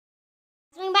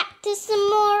to some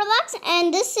more Roblox,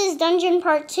 and this is Dungeon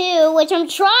Part 2, which I'm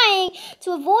trying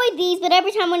to avoid these, but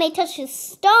every time when I touch a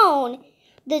stone,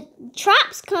 the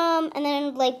traps come, and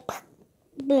then like,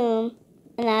 boom,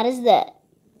 and that is that.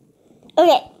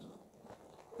 Okay,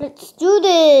 let's do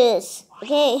this.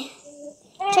 Okay,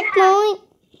 checkpoint.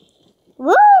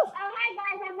 Woo! Oh, hi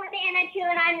guys, I'm with Anna too,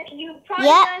 and you probably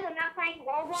noticed I'm not playing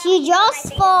Roblox. She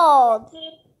just followed.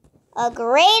 A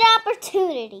great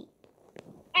opportunity.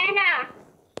 Anna.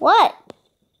 What?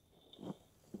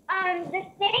 The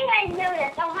thing I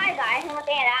noticed. Oh, hi guys, I'm with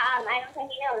Anna. I don't think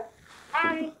you noticed.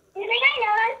 The thing I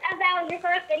noticed about your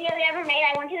first video you ever made,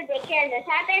 I went to the daycare and this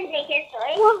happened, daycare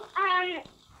story.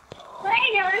 What I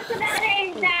noticed about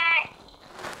it is that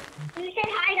you said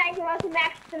hi guys and welcome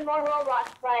back to some more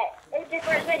Roblox, but it's your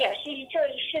first video. So you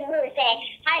shouldn't really say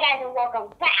hi guys and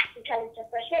welcome back because it's your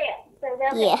first video. So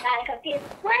they'll get kind of confused.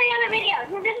 Where are the other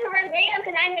videos? Is this the first video?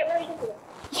 Because I'm get really confused.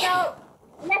 So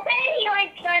let's say if you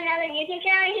like start another YouTube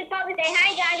channel, you should probably say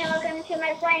hi guys and welcome to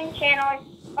my playing channel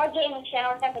or gaming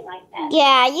channel or something like that.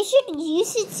 Yeah, you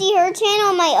should see her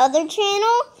channel, my other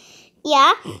channel.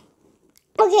 Yeah.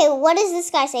 Okay, what does this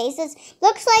guy say? He says,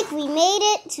 looks like we made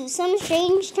it to some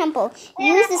strange temple.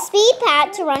 Use the speed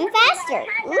pad to run faster.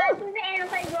 Hi guys, this is Anna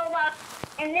plays Roblox,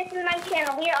 and this is my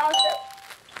channel. We are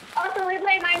also we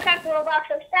play Minecraft Roblox,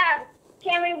 so subs.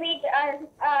 Can we reach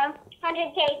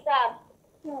 100K subs?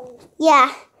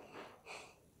 Yeah.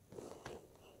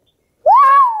 Woo!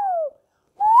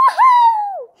 Woohoo!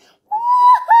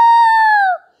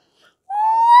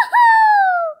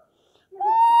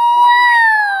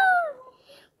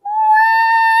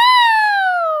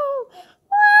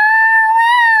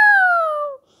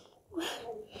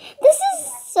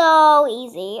 So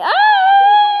easy.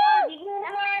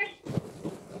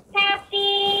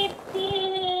 Happy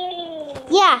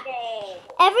Yeah. birthday.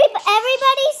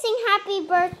 Everybody sing happy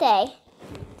birthday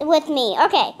with me.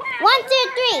 Okay. 1, 2,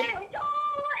 3.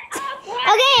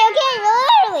 Okay,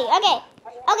 literally.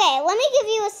 Okay, let me give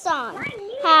you a song.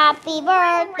 Happy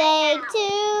birthday to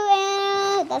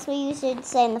Anna. That's what you should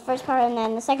say in the first part, and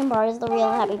then the second part is the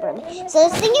real happy birthday. So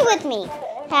sing it with me.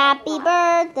 Happy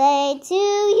birthday to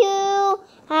you.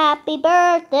 Happy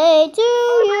birthday to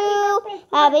you.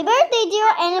 Happy birthday, dear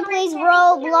Anna plays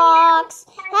Roblox.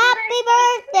 Happy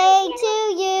birthday to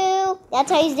you.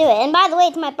 That's how you do it. And by the way,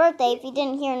 it's my birthday. If you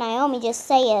didn't hear Naomi just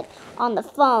say it on the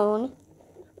phone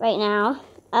right now.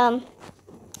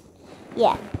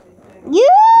 Yeah. You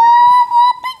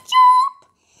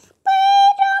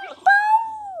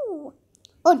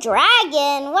oh,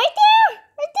 dragon. Right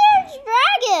there's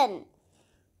dragon.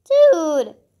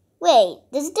 Dude. Wait,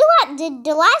 did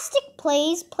Delastic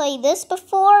Plays play this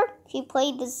before? She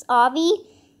played this obby?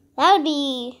 That would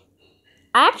be...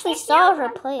 I actually saw her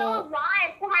play it. So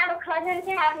nice to have a cousin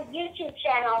to have a YouTube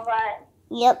channel, but...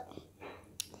 Yep.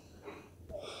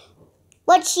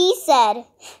 What she said.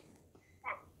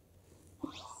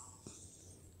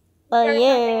 But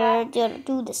yeah, gonna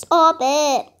do this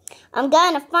orbit. I'm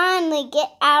gonna finally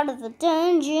get out of the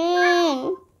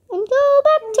dungeon and go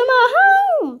back to my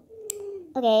home.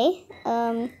 Okay,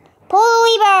 pull the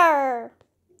lever!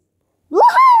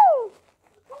 Woohoo!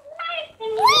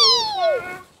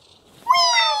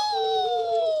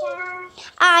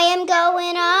 I am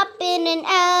going up in an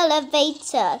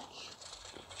elevator.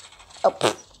 Oh,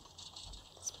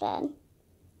 that's bad.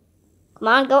 Come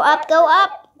on, go up, go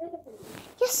up.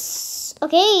 Yes,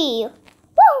 okay.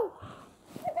 Woo!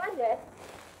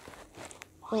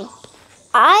 Wait.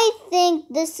 I think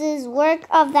this is work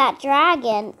of that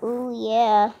dragon. Ooh,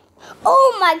 yeah.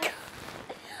 Oh my god.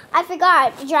 I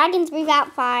forgot. Dragons breathe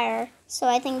out fire. So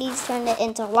I think he's turned it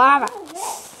into lava.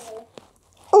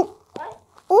 Oh.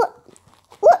 Oh. Oh.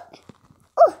 Oh.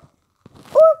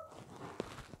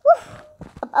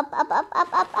 Up.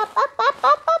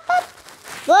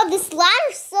 Whoa, this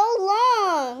ladder's so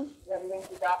long.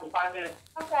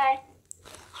 Okay.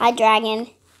 Hi, dragon.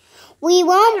 We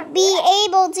won't be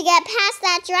able to get past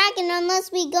that dragon unless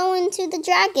we go into the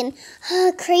dragon.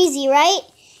 Crazy, right?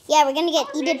 Yeah, we're gonna get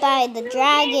eaten by the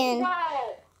dragon.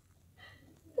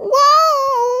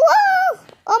 Whoa!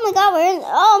 Oh my god,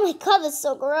 oh my god, that's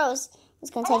so gross. Let's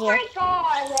continue. Oh my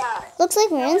god. Looks like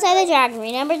we're inside the dragon.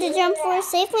 Remember to jump for a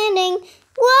safe landing.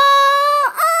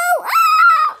 Whoa! Oh!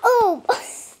 Oh! Oh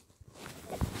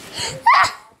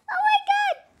my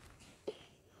god!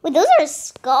 Wait, those are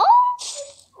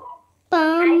skulls?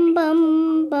 Bum,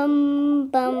 bum, bum,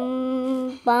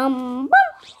 bum, bum, bum.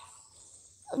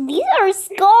 These are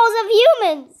skulls of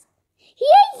humans.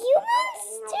 Yeah, humans,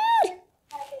 dude.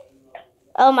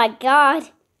 Oh my god.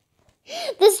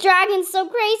 This dragon's so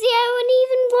crazy, I wouldn't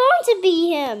even want to be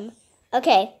him.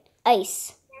 Okay,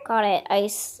 ice. Got it,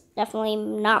 ice. Definitely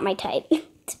not my type.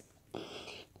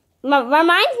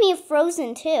 Reminds me of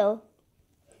Frozen too.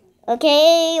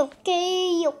 Okay.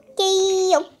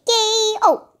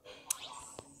 Oh.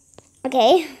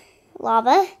 Okay.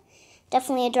 Lava.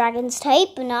 Definitely a dragon's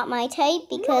type, but not my type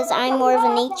because I'm more of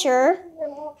a nature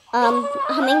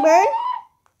hummingbird.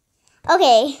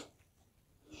 Okay.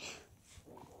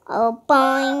 Oh,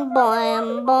 boing,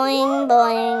 boing, boing,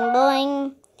 boing,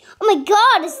 boing. Oh my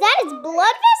god, is that its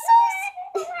blood vessels?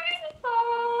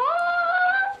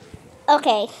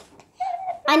 Okay.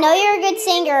 I know you're a good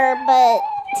singer, but...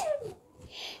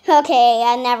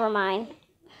 Okay, never mind.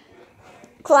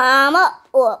 Climb up.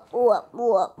 It looks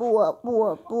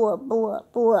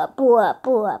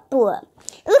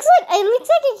like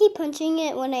I keep punching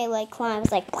it when I like climb.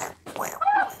 It's like...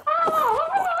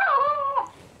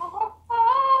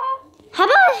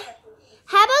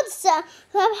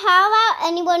 How about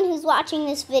anyone who's watching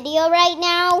this video right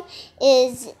now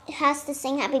has to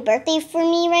sing happy birthday for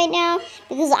me right now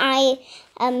because I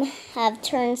have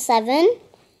turned 7,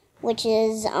 which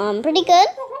is pretty good.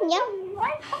 Yeah.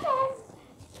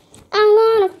 I'm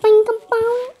gonna think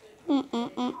about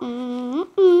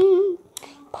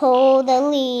pull the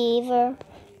lever,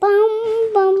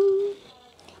 bum bum,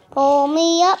 pull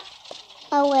me up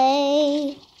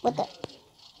away. What the?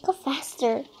 Go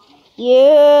faster.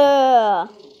 Yeah.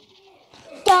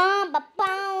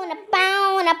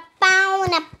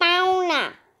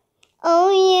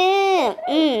 Oh yeah.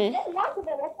 Yeah.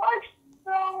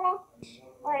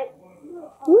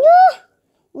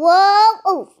 Whoa.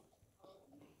 Oh.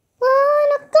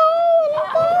 Wanna go.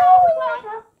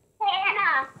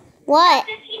 What?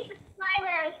 15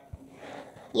 subscribers.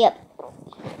 Yep.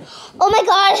 Oh my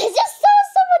god, I just saw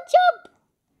someone jump.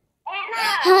 Anna.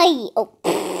 Hi. Oh.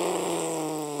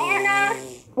 Anna.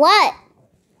 What?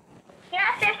 You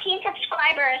have 15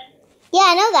 subscribers. Yeah,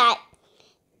 I know that.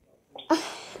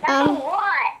 That's a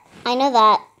lot. I know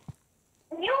that.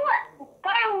 You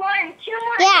gotta learn 2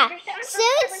 more. Yeah.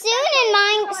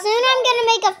 Soon I'm gonna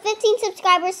make a 15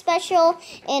 subscriber special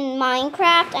in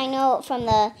Minecraft. I know from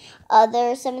the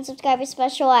other 7 subscriber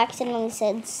special I accidentally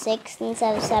said 6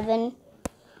 instead of 7.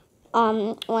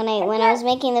 When I was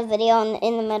making the video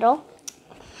in the middle.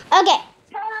 Okay.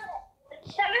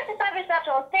 7 subscriber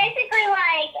special is basically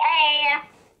like a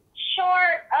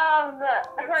short of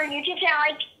her YouTube channel.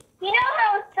 Like, you know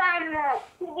how some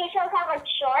TV shows have like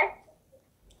shorts?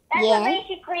 That's what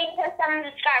basically the 7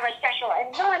 subscriber special is.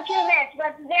 It's only 2 minutes,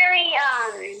 but it's very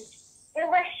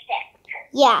realistic.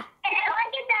 Yeah. And I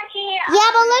like it that she yeah,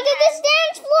 but look at this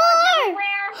dance floor!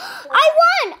 I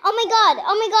won! Oh my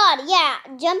god, yeah.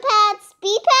 Jump pad,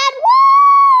 speed pad, woo!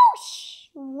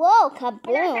 Whoa,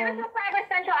 kaboom. And the 7 subscriber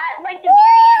special, at like the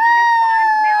very end, she just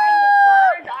spawns millions of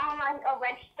birds on like a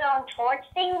redstone torch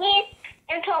thingy.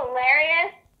 It's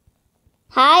hilarious.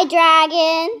 Hi,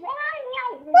 dragon.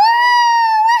 Woo!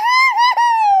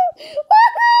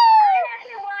 I'm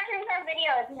actually watching her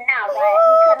videos now, but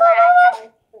because my iPad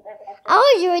I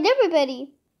enjoyed everybody.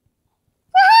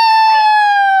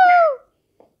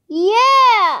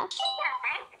 Yeah.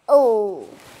 Oh.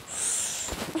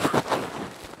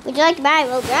 Would you like to buy a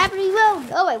little gravity road?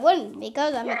 No, I wouldn't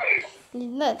because I'm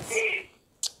nuts.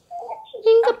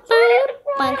 Think about a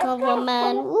bunch of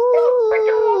women.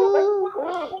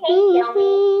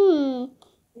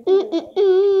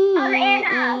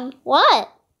 What?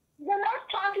 The most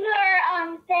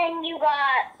popular thing you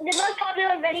got, the most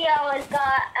popular video is I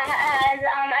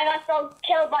got so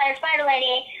killed by a spider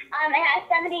lady. It has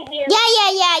 70 views.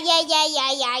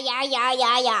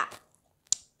 Yeah.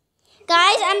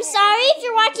 Guys, I'm sorry if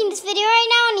you're watching this video right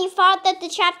now and you thought that the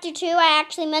chapter 2, I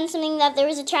actually meant something that there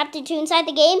was a chapter 2 inside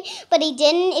the game, but he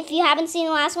didn't. If you haven't seen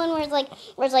the last one where it's like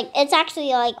it's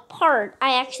actually like part.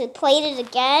 I actually played it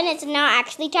again. It's not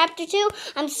actually chapter 2.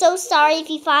 I'm so sorry if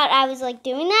you thought I was like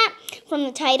doing that from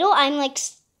the title. I'm like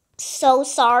so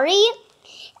sorry.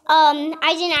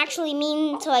 I didn't actually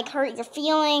mean to like hurt your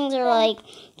feelings or like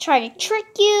try to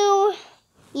trick you.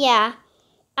 Yeah.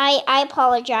 I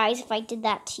apologize if I did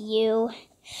that to you.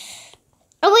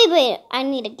 Oh, wait. I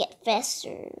need to get faster.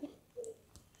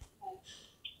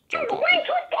 Wait,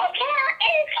 what the hell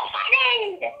is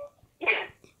happening?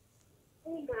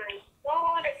 Oh my god.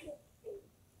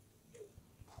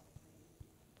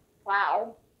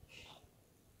 Wow.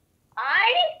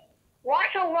 I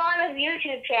watch a lot of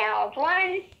YouTube channels.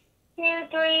 1, 2,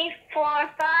 3, 4,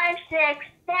 5, 6,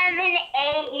 7,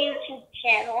 8 YouTube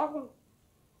channels.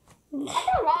 That's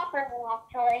a lot for me,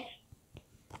 actually.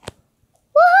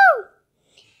 Woohoo!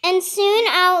 And soon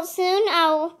I'll.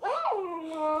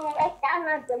 Oh, I found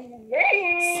the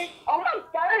this. Oh my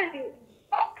god.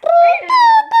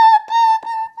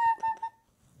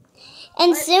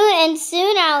 And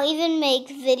soon I'll even make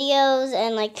videos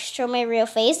and like show my real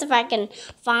face if I can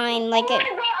find like Oh a. my god,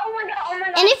 oh my god, oh my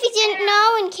god. And if you didn't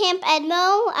know, in Camp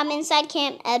Edmo, I'm inside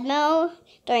Camp Edmo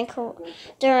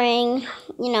during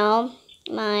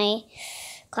my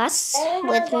class Oh my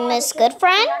with God, Miss this was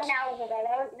Goodfriend. not an hour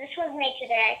ago. This was nature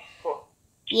today.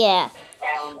 Yeah.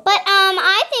 But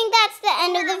I think that's the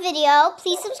end of the video.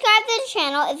 Please subscribe to the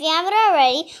channel if you haven't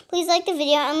already. Please like the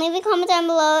video and leave a comment down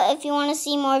below if you want to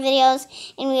see more videos.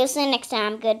 And we'll see you next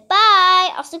time. Goodbye.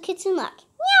 Also, kids in luck.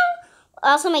 Meow.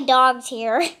 Also, my dog's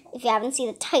here. If you haven't seen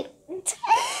the title.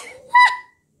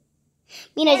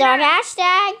 Dog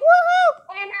hashtag.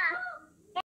 Woohoo. Anna.